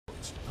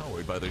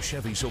Powered by the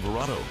Chevy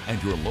Silverado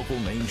and your local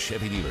Maine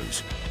Chevy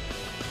dealers.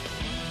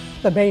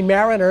 The Maine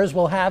Mariners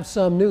will have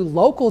some new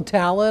local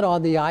talent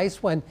on the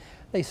ice when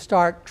they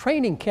start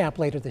training camp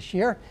later this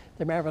year.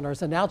 The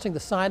Mariners announcing the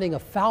signing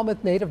of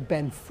Falmouth native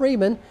Ben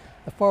Freeman.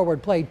 The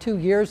forward played 2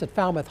 years at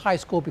Falmouth High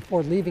School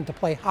before leaving to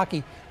play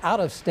hockey out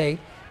of state.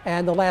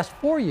 And the last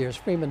 4 years,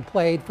 Freeman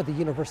played for the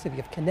University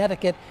of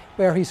Connecticut,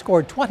 where he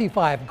scored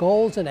 25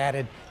 goals and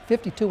added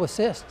 52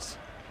 assists.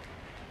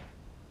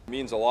 It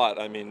means a lot.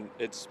 I mean,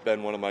 it's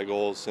been one of my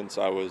goals since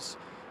I was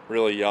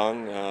really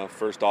young.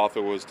 First off,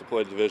 it was to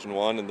play Division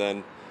I, and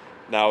then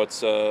now it's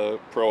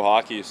pro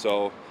hockey.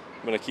 So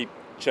I'm going to keep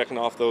checking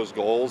off those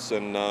goals,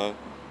 and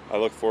I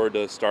look forward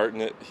to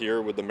starting it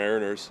here with the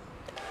Mariners.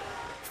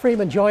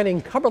 Freeman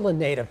joining Cumberland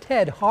native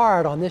Ted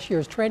Hard on this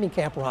year's training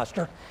camp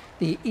roster.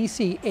 The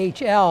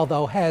ECHL,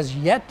 though, has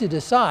yet to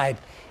decide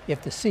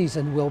if the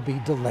season will be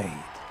delayed.